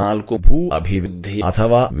ಬ್ಯಾಂಕುಗಳು, 4 ಭೂ ಅಭಿವೃದ್ಧಿ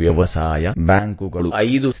ಅಥವಾ ವ್ಯವಸಾಯ ಬ್ಯಾಂಕುಗಳು,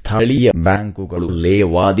 5 ಸ್ಥಳೀಯ ಬ್ಯಾಂಕುಗಳು,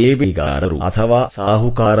 ಲೇವಾದೇವಿಗಾರರು ಅಥವಾ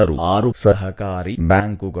ಸಾಹುಕಾರರು, 6 ಸಹಕಾರಿ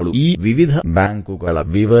ಬ್ಯಾಂಕುಗಳು. ಈ ವಿವಿಧ ಬ್ಯಾಂಕುಗಳ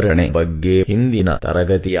ವಿವರಣೆ ಬಗ್ಗೆ ಹಿಂದಿನ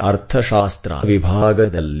ತರಗತಿಯ ಅರ್ಥಶಾಸ್ತ್ರ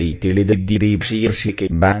ವಿಭಾಗದಲ್ಲಿ ತಿಳಿದಿದ್ದೀರಿ. ಶೀರ್ಷಿಕೆ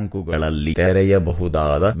ಬ್ಯಾಂಕುಗಳಲ್ಲಿ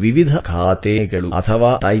ತೆರೆಯಬಹುದಾದ ವಿವಿಧ ಖಾತೆಗಳು ಅಥವಾ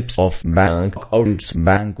ಟೈಪ್ಸ್ ಆಫ್ ಬ್ಯಾಂಕ್ ಅಕೌಂಟ್ಸ್.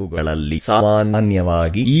 ಬ್ಯಾಂಕುಗಳಲ್ಲಿ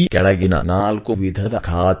ಸಾಮಾನ್ಯವಾಗಿ ಈ ಕೆಳಗಿನ 4 ವಿಧದ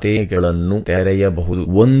ಖಾತೆಗಳನ್ನು ತೆರೆಯಬಹುದು: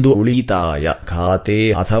 1 ಉಳಿತಾಯ ಖಾತೆ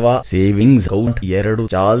ಅಥವಾ ಸೇವಿಂಗ್ಸ್ ಅಕೌಂಟ್, 2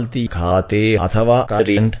 ಚಾಲ್ತಿ ಖಾತೆ ಅಥವಾ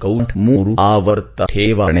ಕರೆಂಟ್ ಅಕೌಂಟ್, 3 ಆವರ್ತ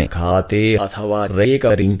ಠೇವಣಿ ಖಾತೆ ಅಥವಾ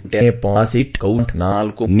ರೇಕರಿಂಗ್ ಡೆಪಾಸಿಟ್ ಅಕೌಂಟ್,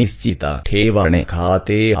 4 ನಿಶ್ಚಿತ ಠೇವಣಿ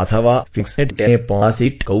ಖಾತೆ ಅಥವಾ ಫಿಕ್ಸ್ಡ್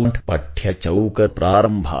ಡೆಪಾಸಿಟ್ ಅಕೌಂಟ್. ಪಠ್ಯ ಚೌಕ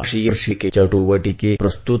ಪ್ರಾರಂಭ ಶೀರ್ಷಿಕೆ ಚಟುವಟಿಕೆ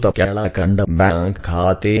ಪ್ರಸ್ತುತ ಕೆಳಕಂಡ ಬ್ಯಾಂಕ್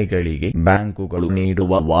ಖಾತೆಗಳಿಗೆ ಬ್ಯಾಂಕುಗಳು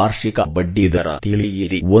ನೀಡುವ ವಾರ್ಷಿಕ ಬಡ್ಡಿದರ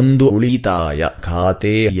ತಿಳಿಯಿರಿ. 1 ಉಳಿತಾಯ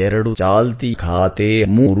ಖಾತೆ, 2 ಚಾಲ್ತಿ ಖಾತೆ,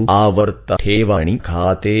 3 ಆವರ್ತ ಠೇವಣಿ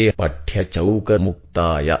ಖಾತೆ. ಪಠ್ಯ ಚೌಕ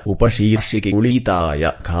ಮುಕ್ತಾಯ ಉಪಶೀರ್ಷಿಕೆ ಉಳಿತಾಯ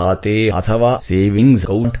ಖಾತೆ ಅಥವಾ ಸೇವಿಂಗ್ಸ್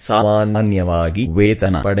ಅಕೌಂಟ್ ಸಾಮಾನ್ಯವಾಗಿ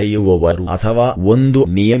ವೇತನ ಪಡೆಯುವವರು ಅಥವಾ ಒಂದು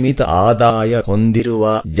ನಿಯಮಿತ ಆದಾಯ ಹೊಂದಿರುವ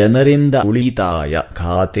ಜನರಿಂದ ಉಳಿತಾಯ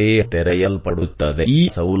ಖಾತೆ ತೆರೆಯಲ್ಪಡುತ್ತದೆ. ಈ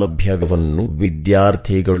ಸೌಲಭ್ಯವನ್ನು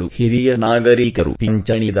ವಿದ್ಯಾರ್ಥಿಗಳು, ಹಿರಿಯ ನಾಗರಿಕರು,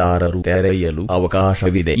 ಪಿಂಚಣಿದಾರರು ತೆರೆಯಲು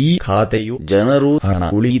ಅವಕಾಶವಿದೆ. ಈ ಖಾತೆಯು ಜನರು ಹಣ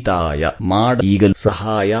ಉಳಿತಾಯ ಮಾಡಲು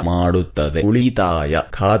ಸಹಾಯ ಮಾಡುತ್ತದೆ. ಉಳಿತಾಯ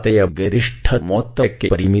ಖಾತೆಯ ಗರಿಷ್ಠ ಮೊತ್ತಕ್ಕೆ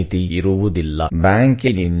ಪರಿಮಿತಿ ಇರುವುದಿಲ್ಲ.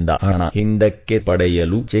 ಬ್ಯಾಂಕಿನಿಂದ ಹಣ ಹಿಂದಕ್ಕೆ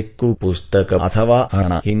ಪಡೆಯಲು ಚೆಕ್ಕು, ಪುಸ್ತಕ ಅಥವಾ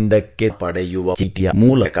ಹಣ ಹಿಂದಕ್ಕೆ ಪಡೆಯುವ ಚೀಟಿಯ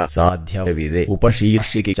ಮೂಲಕ ಸಾಧ್ಯವಿದೆ.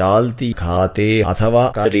 ಉಪಶೀರ್ಷಿಕೆ ಚಾಲ್ತಿ ಖಾತೆ ಅಥವಾ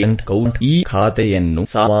ಕರೆಂಟ್ ಅಕೌಂಟ್. ಈ ಖಾತೆಯನ್ನು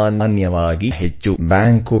ಸಾಮಾನ್ಯವಾಗಿ ಹೆಚ್ಚು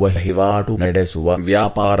ಬ್ಯಾಂಕು ವಹಿವಾಟು ನಡೆಸುವ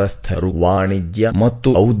ವ್ಯಾಪಾರಸ್ಥರು, ವಾಣಿಜ್ಯ ಮತ್ತು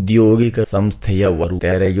ಔದ್ಯೋಗಿಕ ಸಂಸ್ಥೆಯವರು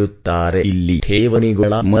ತೆರೆಯುತ್ತಾರೆ. ಇಲ್ಲಿ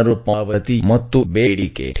ಠೇವಣಿಗಳ ಮರುಪಾವತಿ ಮತ್ತು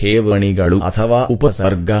ಬೇಡಿಕೆ ಠೇವಣಿಗಳು ಅಥವಾ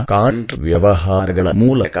ಉಪಸರ್ಗ ಕಾಂಟ್ರ ವ್ಯವಹಾರಗಳ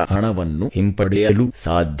ಮೂಲಕ ಹಣವನ್ನು ಹಿಂಪಡೆಯಲಾಗುತ್ತದೆ. ಪಡೆಯಲು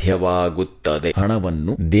ಸಾಧ್ಯವಾಗುತ್ತದೆ.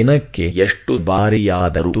 ಹಣವನ್ನು ದಿನಕ್ಕೆ ಎಷ್ಟು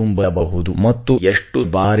ಬಾರಿಯಾದರೂ ತುಂಬಬಹುದು ಮತ್ತು ಎಷ್ಟು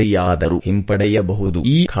ಬಾರಿಯಾದರೂ ಹಿಂಪಡೆಯಬಹುದು.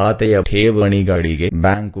 ಈ ಖಾತೆಯ ಠೇವಣಿಗಳಿಗೆ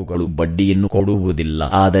ಬ್ಯಾಂಕುಗಳು ಬಡ್ಡಿಯನ್ನು ಕೊಡುವುದಿಲ್ಲ,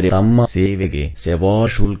 ಆದರೆ ತಮ್ಮ ಸೇವೆಗೆ ಸೇವಾ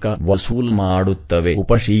ಶುಲ್ಕ ವಸೂಲು ಮಾಡುತ್ತವೆ.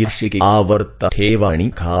 ಉಪಶೀರ್ಷಿಕೆ ಆವರ್ತ ಠೇವಣಿ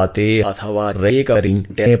ಖಾತೆ ಅಥವಾ ರೇಕರಿಂಗ್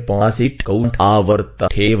ಡೆಪಾಸಿಟ್ ಅಕೌಂಟ್.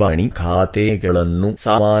 ಆವರ್ತ ಠೇವಣಿ ಖಾತೆಗಳನ್ನು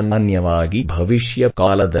ಸಾಮಾನ್ಯವಾಗಿ ಭವಿಷ್ಯ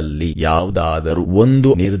ಕಾಲದಲ್ಲಿ ಯಾವುದಾದರೂ ಒಂದು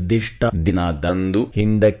ನಿರ್ದಿಷ್ಟ ದಿನದಂದು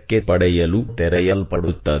ಹಿಂದಕ್ಕೆ ಪಡೆಯಲು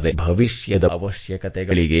ತೆರೆಯಲ್ಪಡುತ್ತದೆ. ಭವಿಷ್ಯದ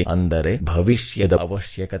ಅವಶ್ಯಕತೆಗಳಿಗೆ, ಅಂದರೆ ಭವಿಷ್ಯದ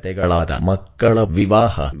ಅವಶ್ಯಕತೆಗಳಾದ ಮಕ್ಕಳ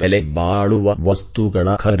ವಿವಾಹ, ಬೆಲೆ ಬಾಳುವ ವಸ್ತುಗಳ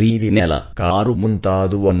ಖರೀದಿ, ನೆಲ, ಕಾರು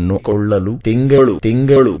ಮುಂತಾದುವನ್ನು ಕೊಳ್ಳಲು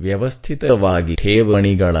ತಿಂಗಳು ವ್ಯವಸ್ಥಿತವಾಗಿ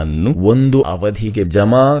ಠೇವಣಿಗಳನ್ನು ಒಂದು ಅವಧಿಗೆ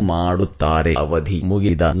ಜಮಾ ಮಾಡುತ್ತಾರೆ. ಅವಧಿ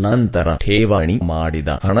ಮುಗಿದ ನಂತರ ಠೇವಣಿ ಮಾಡಿದ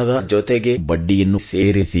ಹಣದ ಜೊತೆಗೆ ಬಡ್ಡಿಯನ್ನು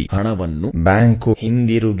ಸೇರಿಸಿ ಹಣವನ್ನು ಬ್ಯಾಂಕು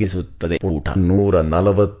ಹಿಂದಿರುಗಿಸುತ್ತದೆ. ಪುಟ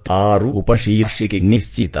 146. ಉಪಶೀರ್ಷಿಕೆ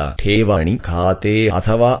ನಿಶ್ಚಿತ ಠೇವಣಿ ಖಾತೆ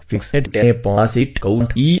ಅಥವಾ ಫಿಕ್ಸೆಡ್ ಡೆಪಾಸಿಟ್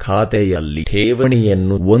ಅಕೌಂಟ್. ಈ ಖಾತೆಯಲ್ಲಿ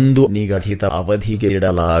ಠೇವಣಿಯನ್ನು ಒಂದು ನಿಗದಿತ ಅವಧಿಗೆ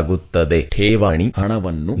ಇಡಲಾಗುತ್ತದೆ. ಠೇವಣಿ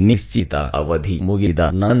ಹಣವನ್ನು ನಿಶ್ಚಿತ ಅವಧಿ ಮುಗಿದ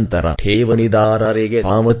ನಂತರ ಠೇವಣಿದಾರರಿಗೆ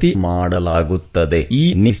ಪಾವತಿ ಮಾಡಲಾಗುತ್ತದೆ. ಈ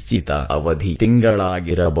ನಿಶ್ಚಿತ ಅವಧಿ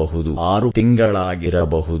ತಿಂಗಳಾಗಿರಬಹುದು, 6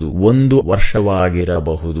 ತಿಂಗಳಾಗಿರಬಹುದು, 1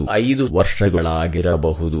 ವರ್ಷವಾಗಿರಬಹುದು, 5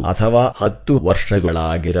 ವರ್ಷಗಳಾಗಿರಬಹುದು ಅಥವಾ 10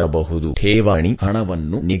 ವರ್ಷಗಳಾಗಿರಬಹುದು. ಠೇವಣಿ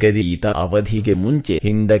ಹಣವನ್ನು ನಿಗದಿತ ಅವಧಿಗೆ ಮುಂಚೆ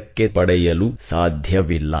ಹಿಂದಕ್ಕೆ ಪಡೆಯಲು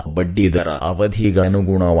ಸಾಧ್ಯವಿಲ್ಲ. ಬಡ್ಡಿದರ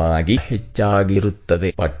ಅವಧಿಗನುಗುಣವಾಗಿ ಹೆಚ್ಚಾಗಿರುತ್ತದೆ.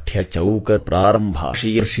 ಪಠ್ಯ ಚೌಕ ಪ್ರಾರಂಭ.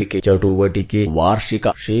 ಶೀರ್ಷಿಕೆ ಚಟುವಟಿಕೆ ವಾರ್ಷಿಕ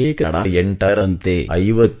ಶೇಕಡ 8ರಂತೆ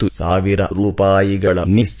 50,000 ರೂಪಾಯಿಗಳ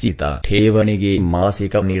ನಿಶ್ಚಿತ ಠೇವಣಿಗೆ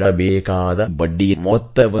ಮಾಸಿಕ ನೀಡಬೇಕಾದ ಬಡ್ಡಿ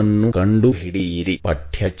ಮೊತ್ತವನ್ನು ಕಂಡುಹಿಡಿಯಿರಿ.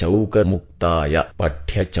 ಪಠ್ಯ ಚೌಕ ಮುಕ್ತಾಯ.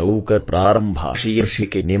 ಪಠ್ಯ ಚೌಕ ಪ್ರಾರಂಭ.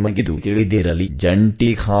 ಶೀರ್ಷಿಕೆ ನಿಮಗಿದು ತಿಳಿದಿರಲಿ, ಜಂಟಿ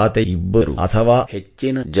ಖಾತೆ ಇಬ್ಬರು ಅಥವಾ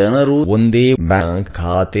ಹೆಚ್ಚಿನ ಜನರು ಒಂದೇ ಬ್ಯಾಂಕ್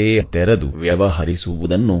ಖಾತೆ ತೆರೆದು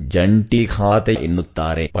ವ್ಯವಹರಿಸುವುದನ್ನು ಜಂಟಿ ಖಾತೆ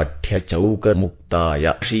ಎನ್ನುತ್ತಾರೆ. ಪಠ್ಯ ಚೌಕ ಮುಕ್ತಾಯ.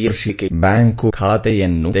 ಶೀರ್ಷಿಕೆ ಬ್ಯಾಂಕು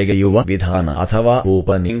ಖಾತೆಯನ್ನು ತೆಗೆಯುವ ವಿಧಾನ ಅಥವಾ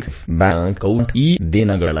ಓಪನಿಂಗ್ ಬ್ಯಾಂಕ್ ಅಕೌಂಟ್. ಈ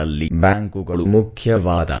ದಿನಗಳಲ್ಲಿ ಬ್ಯಾಂಕುಗಳು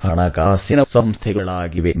ಮುಖ್ಯವಾದ ಹಣಕಾಸಿನ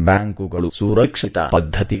ಸಂಸ್ಥೆಗಳಾಗಿವೆ. ಬ್ಯಾಂಕುಗಳು ಸುರಕ್ಷಿತ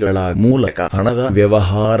ಪದ್ಧತಿಗಳ ಮೂಲಕ ಹಣದ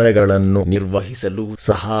ವ್ಯವಹಾರಗಳನ್ನು ನಿರ್ವಹಿಸಲು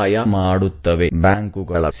ಸಹಾಯ ಮಾಡುತ್ತವೆ.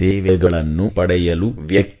 ಬ್ಯಾಂಕುಗಳ ಸೇವೆಗಳನ್ನು ಪಡೆಯಲು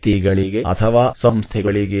ವ್ಯಕ್ತಿಗಳಿಗೆ ಅಥವಾ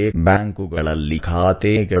ಸಂಸ್ಥೆಗಳಿಗೆ ಬ್ಯಾಂಕುಗಳಲ್ಲಿ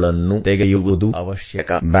ಖಾತೆಗಳನ್ನು ತೆಗೆಯುವುದು ಅವಶ್ಯಕ.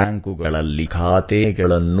 ಬ್ಯಾಂಕುಗಳಲ್ಲಿ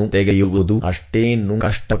ಖಾತೆಗಳನ್ನು ತೆಗೆಯುವುದು ಅಷ್ಟೇನು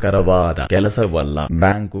ಕಷ್ಟಕರವಾದ ಕೆಲಸವಲ್ಲ.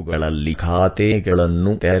 ಬ್ಯಾಂಕುಗಳಲ್ಲಿ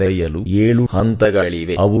ಖಾತೆಗಳನ್ನು ತೆರೆಯಲು 7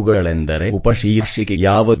 ಹಂತಗಳಿವೆ. ಅವುಗಳೆಂದರೆ: ಉಪಶೀರ್ಷಿಕೆ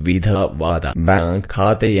ಯಾವ ವಿಧವಾದ ಬ್ಯಾಂಕ್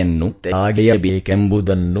ಖಾತೆಯನ್ನು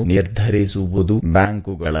ತೆಗೆಯಬೇಕೆಂಬುದನ್ನು ನಿರ್ಧರಿಸುವುದು.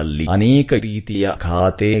 ಬ್ಯಾಂಕುಗಳಲ್ಲಿ ಅನೇಕ ರೀತಿಯ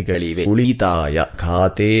ಖಾತೆಗಳಿವೆ: ಉಳಿತಾಯ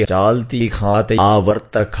ಖಾತೆ, ಚಾಲ್ತಿ ಖಾತೆ,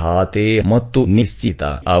 ಆವರ್ತ ಖಾತೆ ಮತ್ತು ನಿಶ್ಚಿತ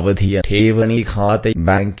ಅವಧಿಯ ಠೇವಣಿ ಖಾತೆ.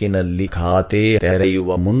 ಬ್ಯಾಂಕಿನಲ್ಲಿ ಖಾತೆ ತೆರೆಯುವ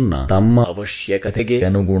ಮುನ್ನ ತಮ್ಮ ಅವಶ್ಯಕತೆಗೆ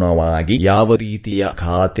ಅನುಗುಣವಾಗಿ ಯಾವ ರೀತಿಯ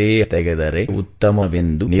ಖಾತೆ ತೆಗೆದರೆ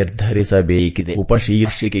ಉತ್ತಮವೆಂದು ನಿರ್ಧರಿಸಬೇಕಿದೆ.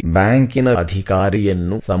 ಉಪಶೀರ್ಷಿಕೆ ಬ್ಯಾಂಕಿನ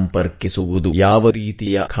ಅಧಿಕಾರಿಯನ್ನು ಸಂಪರ್ಕಿಸುವುದು. ಯಾವ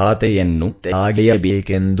ರೀತಿಯ ಖಾತೆಯನ್ನು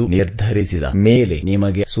ತೆಗೆಯಬೇಕೆಂದು ನಿರ್ಧರಿಸಿದ ಮೇಲೆ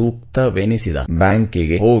ನಿಮಗೆ ಸೂಕ್ತವೆನಿಸಿದ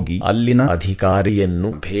ಬ್ಯಾಂಕಿಗೆ ಹೋಗಿ ಅಲ್ಲಿನ ಅಧಿಕಾರಿಯನ್ನು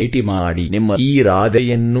ಭೇಟಿ ಮಾಡಿ ನಿಮ್ಮ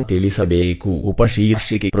ಇರಾದೆಯನ್ನು ತಿಳಿಸಬೇಕು.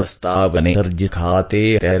 ಉಪಶೀರ್ಷಿಕೆ ಪ್ರಸ್ತಾವನೆ. ಅರ್ಜಿ. ಖಾತೆ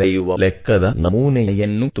ತೆರೆಯುವ ಲೆಕ್ಕದ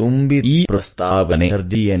ನಮೂನೆಯನ್ನು ತುಂಬಿ ಈ ಪ್ರಸ್ತಾವನೆ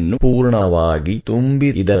ಅರ್ಜಿಯನ್ನು ಪೂರ್ಣವಾಗಿ ತುಂಬಿ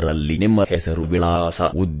ಇದರಲ್ಲಿ ನಿಮ್ಮ ಹೆಸರು, ವಿಳಾಸ,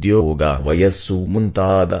 ಉದ್ಯೋಗ, ವಯಸ್ಸು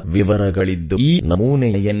ಮುಂತಾದ ವಿವರಗಳಿದ್ದು ಈ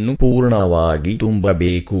ನಮೂನೆಯನ್ನು ಪೂರ್ಣವಾಗಿ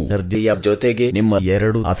ತುಂಬಬೇಕು. ಅರ್ಜಿಯ ಜೊತೆಗೆ ನಿಮ್ಮ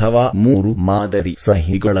 2 ಅಥವಾ 3 ಮಾದರಿ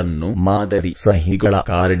ಸಹಿಗಳನ್ನು ಮಾದರಿ ಸಹಿಗಳ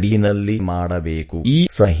ಕಾರ್ಡಿನಲ್ಲಿ ಮಾಡಬೇಕು. ಈ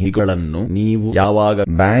ಸಹಿಗಳನ್ನು ನೀವು ಯಾವಾಗ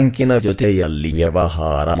ಬ್ಯಾಂಕಿನ ಜೊತೆಯಲ್ಲಿ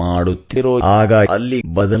ವ್ಯವಹಾರ ಮಾಡುತ್ತಿರೋ ಆಗ ಅಲ್ಲಿ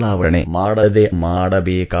ಬದಲಾವಣೆ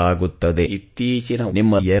ಮಾಡಬೇಕಾಗುತ್ತದೆ. ಇತ್ತೀಚಿನ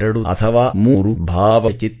ನಿಮ್ಮ 2 ಅಥವಾ 3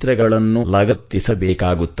 ಭಾವಚಿತ್ರಗಳನ್ನು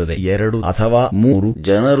ಲಗತ್ತಿಸಬೇಕಾಗುತ್ತದೆ. 2 ಅಥವಾ 3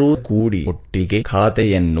 ಜನರು ಕೂಡಿ ಒಟ್ಟಿಗೆ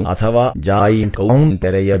ಖಾತೆಯನ್ನು ಅಥವಾ ಜಾಯಿಂಟ್ ಅಕೌಂಟ್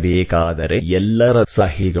ತೆರೆಯಬೇಕಾದರೆ ಎಲ್ಲರ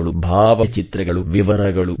ಸಹಿಗಳು, ಭಾವಚಿತ್ರಗಳು,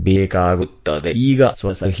 ವಿವರಗಳು ಬೇಕಾಗುತ್ತದೆ. ಈಗ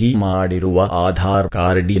ಸ್ವಸಹಿ ಮಾಡಿರುವ ಆಧಾರ್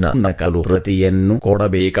ಕಾರ್ಡಿನ ನಕಲು ಪ್ರತಿಯನ್ನು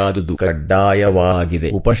ಕೊಡಬೇಕಾದುದು ಕಡ್ಡಾಯವಾಗಿದೆ.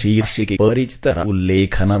 ಉಪಶೀರ್ಷಿಕೆ ಪರಿಚಿತರ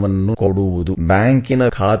ಉಲ್ಲೇಖನವನ್ನು ಕೊಡುವುದು. ಬ್ಯಾಂಕಿನ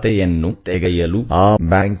ಖಾತೆಯನ್ನು ತೆಗೆಯಲು ಆ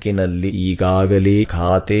ಬ್ಯಾಂಕಿನಲ್ಲಿ ಈಗಾಗಲೇ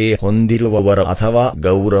ಖಾತೆ ಹೊಂದಿರುವವರ ಅಥವಾ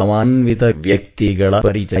ಗೌರವಾನ್ವಿತ ವ್ಯಕ್ತಿಗಳ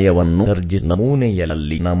ಪರಿಚಯವನ್ನು ಅರ್ಜಿ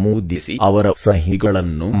ನಮೂನೆಯಲ್ಲಿ ನಮೂದಿಸಿ ಅವರ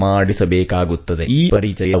ಸಹಿಗಳನ್ನು ಮಾಡಿಸಬೇಕಾಗುತ್ತದೆ. ಈ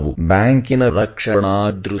ಪರಿಚಯವು ಬ್ಯಾಂಕಿನ ರಕ್ಷಣಾ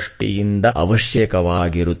ದೃಷ್ಟಿಯಿಂದ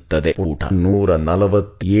ಅವಶ್ಯಕವಾಗಿರುತ್ತದೆ. ಪುಟ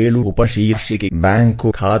 147. ಉಪಶೀರ್ಷಿಕೆ ಬ್ಯಾಂಕು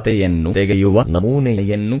ಖಾತೆಯನ್ನು ತೆಗೆಯುವ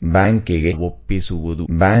ನಮೂನೆಯನ್ನು ಬ್ಯಾಂಕಿಗೆ ಒಪ್ಪಿಸುವುದು.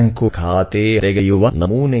 ಬ್ಯಾಂಕು ಖಾತೆ ತೆಗೆಯುವ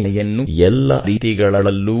ನಮೂನೆಯನ್ನು ಎಲ್ಲ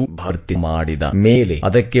ರೀತಿಗಳಲ್ಲೂ ಭರ್ತಿ ಮಾಡಿದ ಮೇಲೆ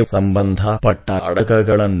ಅದಕ್ಕೆ ಸಂಬಂಧಪಟ್ಟ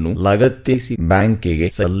ಅಡಕಗಳನ್ನು ಲಗತ್ತಿಸಿ ಬ್ಯಾಂಕಿಗೆ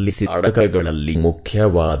ಸಲ್ಲಿಸಿ. ಅಡಕಗಳಲ್ಲಿ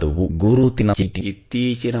ಮುಖ್ಯವಾದವು ಗುರುತಿನ ಚೀಟಿ,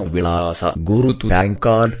 ಇತ್ತೀಚಿನ ವಿಳಾಸ ಗುರುತು, ಬ್ಯಾಂಕ್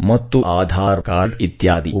ಕಾರ್ಡ್ ಮತ್ತು ಆಧಾರ್ ಕಾರ್ಡ್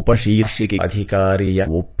ಇತ್ಯಾದಿ. ಉಪಶೀರ್ಷಿಕೆ ಅಧಿಕಾರಿಯ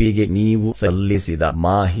ಒಪ್ಪಿಗೆ. ನೀವು ಸಲ್ಲಿಸಿದ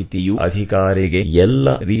ಮಾಹಿತಿಯು ಅಧಿಕಾರಿಗೆ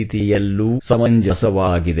ಎಲ್ಲ ರೀತಿಯಲ್ಲೂ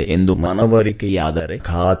ಸಮಂಜಸವಾಗಿದೆ ಎಂದು ಮನವರಿಕೆಯಾದರೆ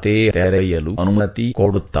ಖಾತೆ ತೆರೆಯಲು ಅನುಮತಿ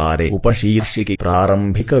ಕೊಡುತ್ತಾರೆ. ಉಪಶೀರ್ಷಿಕೆ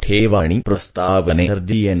ಪ್ರಾರಂಭಿಕ ಠೇವಣಿ ಪ್ರಸ್ತಾವನೆ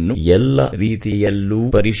ಅರ್ಜಿಯನ್ನು ಎಲ್ಲ ರೀತಿಯಲ್ಲೂ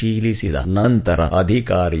ಪರಿಶೀಲಿಸಿದ ನಂತರ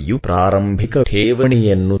ಅಧಿಕಾರಿಯು ಪ್ರಾರಂಭಿಕ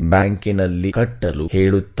ಠೇವಣಿಯನ್ನು ಬ್ಯಾಂಕಿನಲ್ಲಿ ಕಟ್ಟಲು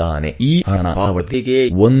ಹೇಳುತ್ತಾನೆ. ಈ ಹಣ ಪಾವತಿಗೆ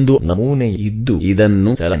ಒಂದು ನಮೂನೆ ಇದ್ದು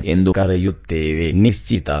ಇದನ್ನು ಚಲನ್ ಎಂದು ಕರೆಯುತ್ತೇವೆ.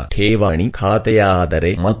 ನಿಶ್ಚಿತ ಠೇವಣಿ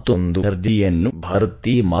ಖಾತೆಯಾದರೆ ಮತ್ತೊಂದು ಅರ್ಜಿಯನ್ನು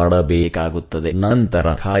ಭರ್ತಿ ಮಾಡಬೇಕಾಗುತ್ತದೆ.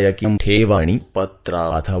 ನಂತರ ಖಾಯಕಿ ಠೇವಣಿ ಪತ್ರ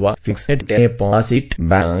ಅಥವಾ ಫಿಕ್ಸೆಡ್ ಡೆಪಾಸಿಟ್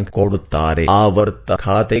ಬ್ಯಾಂಕ್ ಕೊಡುತ್ತಾರೆ. ಆವರ್ತ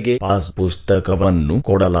ಖಾತೆಗೆ ಪಾಸ್ ಪುಸ್ತಕವನ್ನು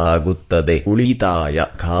ಕೊಡಲಾಗುತ್ತದೆ. ಉಳಿತಾಯ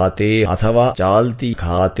ಖಾತೆ ಅಥವಾ ಚಾಲ್ತಿ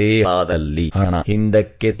ಖಾತೆ ಆದಲ್ಲಿ ಹಣ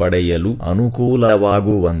ಹಿಂದಕ್ಕೆ ಪಡೆಯಲು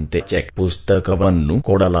ಅನುಕೂಲವಾಗುವಂತೆ ಚೆಕ್ ಪುಸ್ತಕವನ್ನು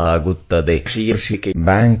ಕೊಡಲಾಗುತ್ತದೆ. ಶೀರ್ಷಿಕೆ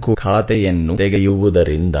ಬ್ಯಾಂಕು ಖಾತೆಯನ್ನು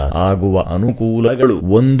ತೆಗೆಯುವುದರಿಂದ ಆಗುವ ಅನುಕೂಲಗಳು: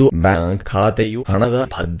 1. ಬ್ಯಾಂಕ್ ಖಾತೆಯು ಹಣದ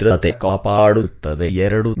ಭದ್ರತೆ ಕಾಪಾಡುತ್ತದೆ.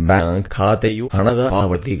 2. ಬ್ಯಾಂಕ್ ಖಾತೆಯು ಹಣದ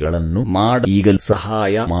ಪಾವತಿಗಳನ್ನು ಮಾಡಲು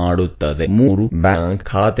ಸಹಾಯ ಮಾಡುತ್ತದೆ. 3. ಬ್ಯಾಂಕ್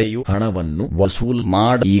ಖಾತೆಯು ಹಣವನ್ನು ವಸೂಲ್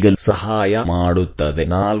ಮಾಡಲು ಸಹಾಯ ಮಾಡುತ್ತದೆ.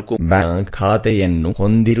 4. ಬ್ಯಾಂಕ್ ಖಾತೆಯನ್ನು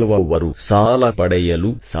ಹೊಂದಿರುವವರು ಸಾಲ ಪಡೆಯಲು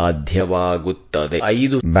ಸಾಧ್ಯವಾಗುತ್ತದೆ.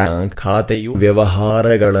 5. ಬ್ಯಾಂಕ್ ಖಾತೆಯು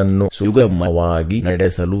ವ್ಯವಹಾರಗಳನ್ನು ಸುಗಮವಾಗಿ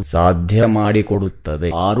ನಡೆಸಲು ಸಾಧ್ಯ ಮಾಡಿಕೊಡುತ್ತದೆ.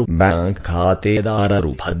 6. ಬ್ಯಾಂಕ್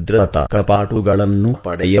ಖಾತೆದಾರರು ಭದ್ರತಾ ಕಪಾಟುಗಳನ್ನು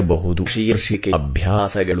ಪಡೆಯಬಹುದು. ಶೀರ್ಷಿಕೆ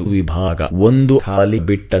ಅಭ್ಯಾಸಗಳು ವಿಭಾಗ 1. ಖಾಲಿ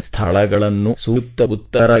ಬಿಟ್ಟ ಸ್ಥಳಗಳನ್ನು ಸೂಕ್ತ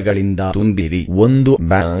ಉತ್ತರಗಳಿಂದ ತುಂಬಿರಿ. 1.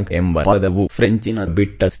 ಬ್ಯಾಂಕ್ ಎಂಬ ಪದವು ಫ್ರೆಂಚಿನ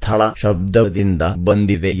ಬಿಟ್ಟ ಸ್ಥಳ ಶಬ್ದದಿಂದ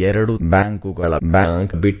ಬಂದಿದೆ. 2. ಬ್ಯಾಂಕುಗಳ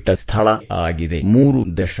ಬ್ಯಾಂಕ್ ಬಿಟ್ಟ ಸ್ಥಳ ಆಗಿದೆ. 3.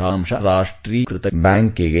 ದಶಾಂಶ ರಾಷ್ಟ್ರೀಕೃತ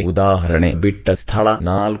ಬ್ಯಾಂಕಿಗೆ ಉದಾಹರಣೆ ಬಿಟ್ಟ ಸ್ಥಳ.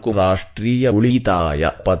 4. ರಾಷ್ಟ್ರೀಯ ಉಳಿತಾಯ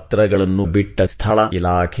ಪತ್ರಗಳನ್ನು ಬಿಟ್ಟ ಸ್ಥಳ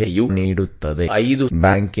ಇಲಾಖೆಯು ನೀಡುತ್ತದೆ. 5.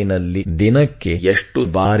 ಬ್ಯಾಂಕಿನಲ್ಲಿ ದಿನಕ್ಕೆ ಎಷ್ಟು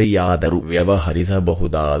ಬಾರಿಯಾದರೂ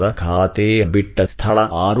ವ್ಯವಹರಿಸಬಹುದಾದ ಖಾತೆ ಬಿಟ್ಟ ಸ್ಥಳ.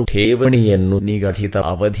 6. ಠೇವಣಿಯನ್ನು ನಿಗದಿತ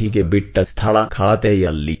ಅವಧಿಗೆ ಬಿಟ್ಟ ಸ್ಥಳ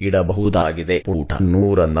ಖಾತೆಯಲ್ಲಿ ಇಡಬಹುದಾಗಿದೆ. ಪುಟ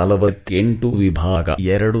 148 ವಿಭಾಗ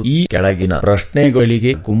 2. ಈ ಕೆಳಗಿನ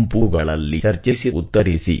ಪ್ರಶ್ನೆಗಳಿಗೆ ಗುಂಪುಗಳಲ್ಲಿ ಚರ್ಚಿಸಿ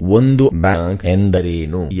ಉತ್ತರಿಸಿ. 1. ಬ್ಯಾಂಕ್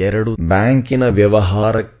ಎಂದರೇನು? 2. ಬ್ಯಾಂಕಿನ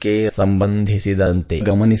ವ್ಯವಹಾರಕ್ಕೆ ಸಂಬಂಧಿಸಿದಂತೆ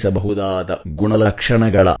ಗಮನಿಸಬಹುದಾದ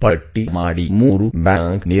ಗುಣಲಕ್ಷಣಗಳ ಪಟ್ಟಿ ಮಾಡಿ. 3.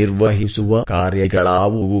 ಬ್ಯಾಂಕ್ ನಿರ್ವಹಿಸುವ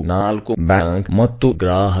ಕಾರ್ಯಗಳಾವುವು? 4. ಬ್ಯಾಂಕ್ ಮತ್ತು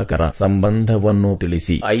ಗ್ರಾಹಕರ ಸಂಬಂಧವನ್ನು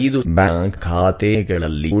ತಿಳಿಸಿ. 5. ಬ್ಯಾಂಕ್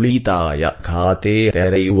ಖಾತೆಗಳಲ್ಲಿ ಉಳಿತಾಯ ಖಾತೆ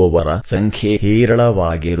ತೆರೆಯುವವರ ಸಂಖ್ಯೆ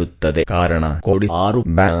ಹೇರಳವಾಗಿರುತ್ತದೆ. ಕಾರಣ ಕೊಡಿ. 6.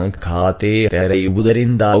 ಬ್ಯಾಂಕ್ ಖಾತೆ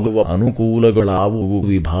ತೆರೆಯುವುದರಿಂದಾಗುವ ಅನುಕೂಲಗಳಾವುವು?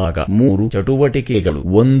 ವಿಭಾಗ 3. ಚಟುವಟಿಕೆಗಳು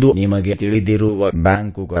 1. ನಿಮಗೆ ತಿಳಿದಿರುವ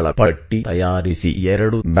ಬ್ಯಾಂಕುಗಳ ಪಟ್ಟಿ ತಯಾರಿಸಿ.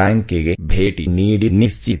 2. ಬ್ಯಾಂಕಿಗೆ ಭೇಟಿ ನೀಡಿ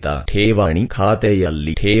ನಿಶ್ಚಿತ ಠೇವಣಿ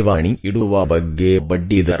ಖಾತೆಯಲ್ಲಿ ಠೇವಣಿ ಇಡುವ ಬಗ್ಗೆ,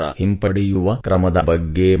 ಬಡ್ಡಿದರ ಹಿಂಪಡೆಯುವ ಕ್ರಮದ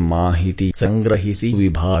ಬಗ್ಗೆ ಮಾಹಿತಿ ಸಂಗ್ರಹಿಸಿ.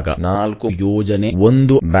 ವಿಭಾಗ 4. ಯೋಜನೆ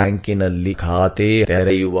 1. ಬ್ಯಾಂಕಿನಲ್ಲಿ ಖಾತೆ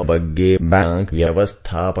ತೆರೆಯುವ ಬಗ್ಗೆ ಬ್ಯಾಂಕ್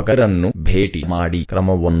ವ್ಯವಸ್ಥಾಪಕರನ್ನು ಭೇಟಿ ಮಾಡಿ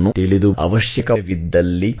ಕ್ರಮವನ್ನು ತಿಳಿದು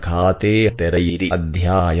ಅವಶ್ಯಕವಿದ್ದಲ್ಲಿ ಖಾತೆ ತೆರೆಯಿರಿ.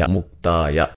 ಅಧ್ಯಾಯ ಮುಕ್ತಾಯ.